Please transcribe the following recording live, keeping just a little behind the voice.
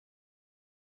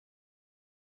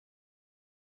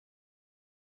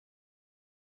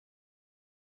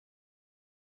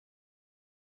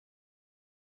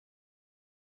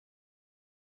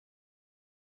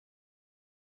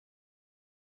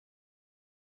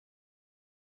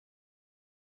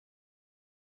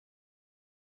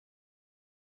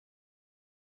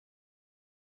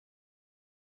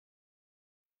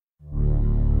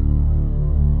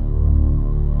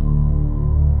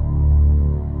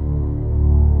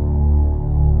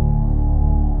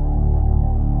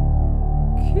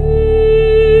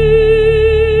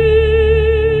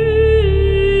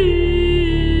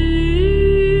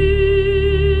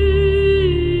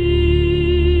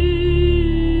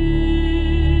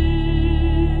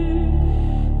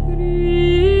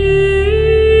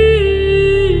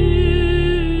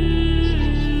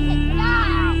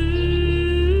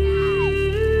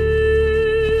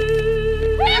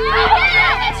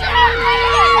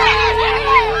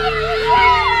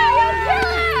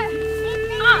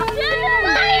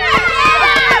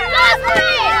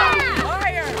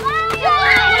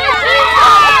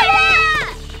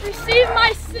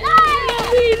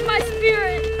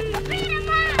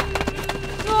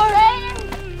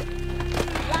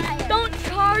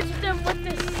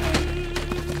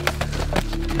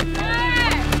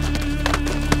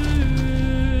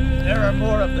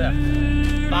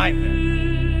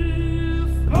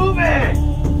assignment. Move it!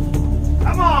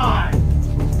 Come on!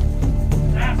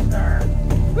 Faster!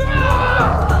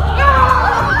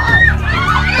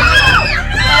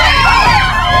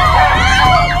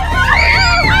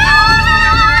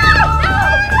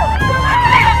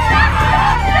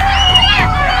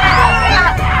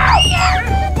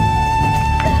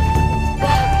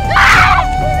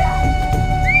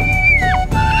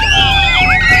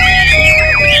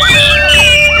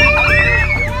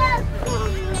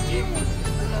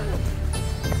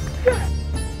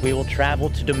 We will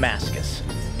travel to Damascus,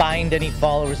 find any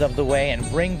followers of the way, and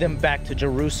bring them back to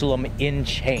Jerusalem in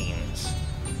chains.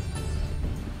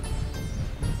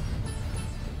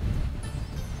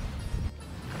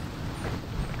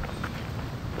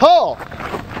 Paul!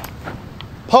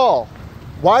 Paul,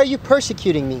 why are you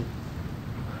persecuting me?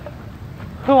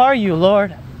 Who are you,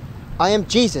 Lord? I am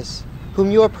Jesus,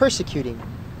 whom you are persecuting.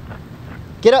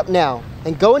 Get up now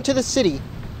and go into the city,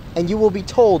 and you will be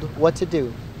told what to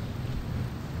do.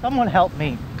 Someone help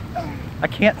me. I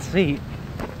can't see.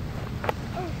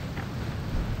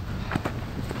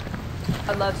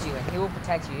 God loves you, and he will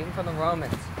protect you, even from the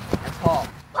Romans. And Paul.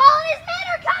 Paul and his men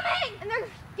are coming! And they're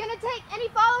gonna take any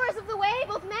followers of the way,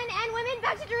 both men and women,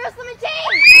 back to Jerusalem in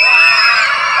chains!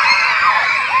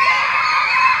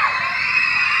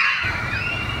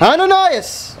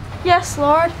 Ananias! Yes,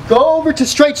 Lord. Go over to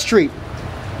Straight Street,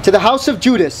 to the house of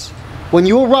Judas. When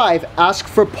you arrive, ask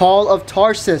for Paul of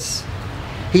Tarsus.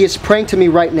 He is praying to me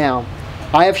right now.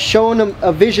 I have shown him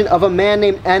a vision of a man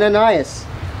named Ananias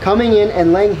coming in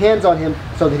and laying hands on him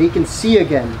so that he can see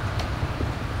again.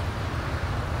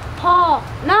 Paul,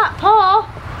 not Paul.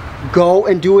 Go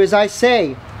and do as I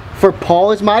say, for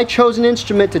Paul is my chosen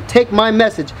instrument to take my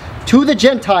message to the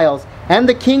Gentiles and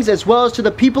the kings as well as to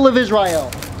the people of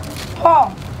Israel.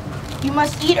 Paul, you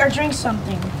must eat or drink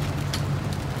something.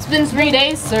 It's been 3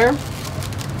 days, sir.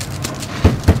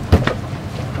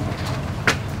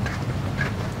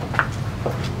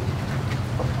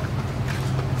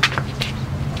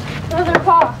 Brother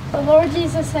Paul, the Lord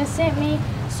Jesus has sent me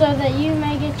so that you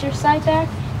may get your sight back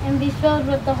and be filled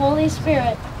with the Holy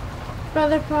Spirit.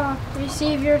 Brother Paul,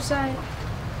 receive your sight.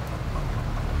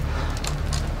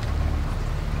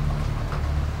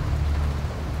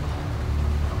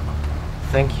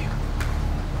 Thank you.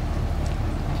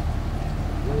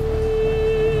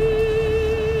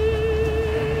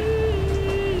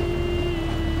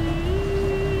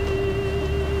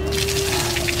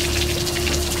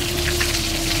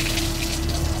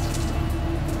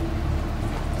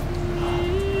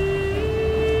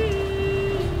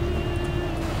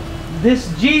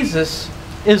 This Jesus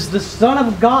is the Son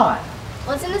of God.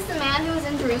 Wasn't this the man who was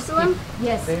in Jerusalem?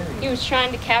 Yes. He was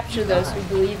trying to capture those who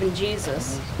believe in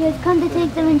Jesus. He has come to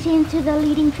take them in chains to the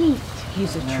leading feast.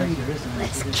 He's a traitor, isn't he?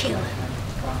 Let's kill him.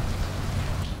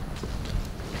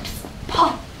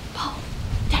 Paul,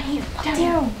 down here,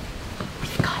 down.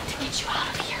 We've got to get you out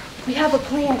of here. We have a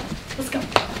plan. Let's go.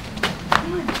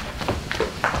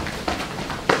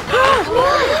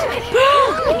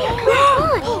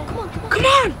 Come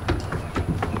on!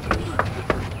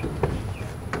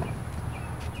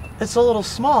 It's a little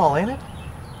small, ain't it?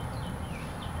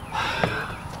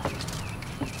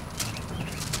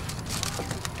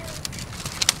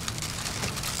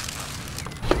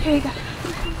 Here you go.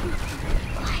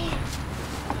 Quiet.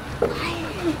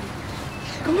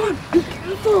 Come on, be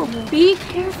careful. Be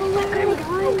careful,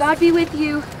 Larry. God be with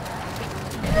you.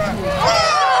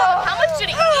 How much did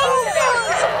he eat?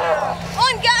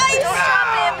 On, guys! Stop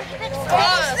him!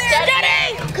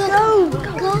 Steady! Go.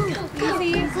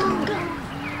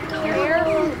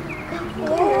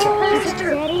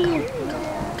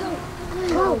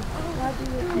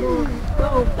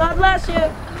 God bless you.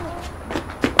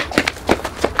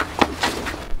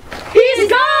 He's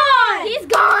gone! He's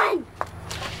gone!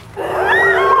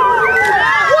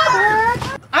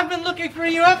 I've been looking for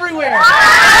you everywhere.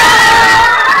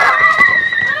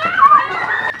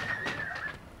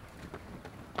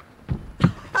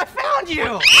 I found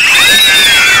you.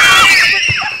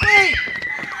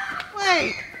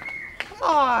 Wait. Come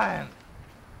on.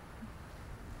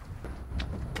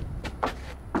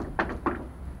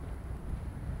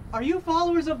 Are you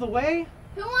followers of the way?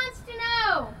 Who wants to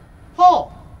know?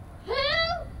 Paul. Who?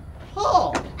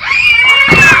 Paul.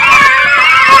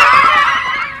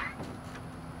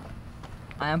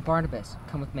 I am Barnabas.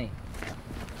 Come with me.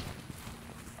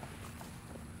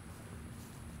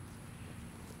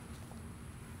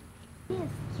 Yes.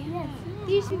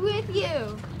 Peace be with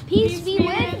you. Peace be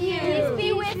with you. Peace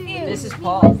be with you. This is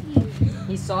Paul.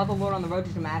 He saw the Lord on the road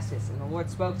to Damascus, and the Lord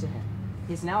spoke to him.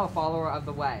 He is now a follower of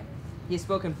the way. He has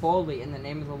spoken boldly in the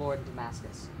name of the Lord in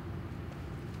Damascus.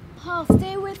 Paul,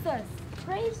 stay with us.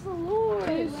 Praise the Lord.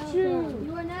 It's true.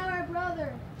 You are now our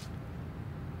brother.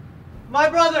 My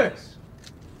brothers,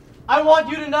 I want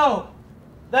you to know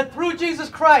that through Jesus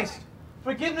Christ,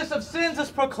 forgiveness of sins is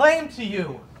proclaimed to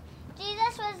you.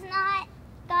 Jesus was not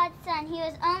God's son. He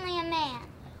was only a man.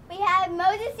 We have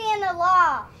Moses and the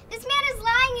law. This man is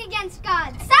lying against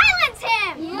God. Silence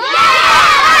him! Yeah!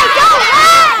 Don't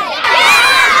lie!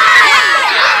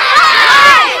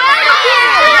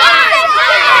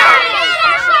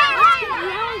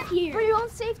 For your own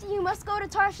safety, you must go to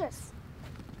Tarshish.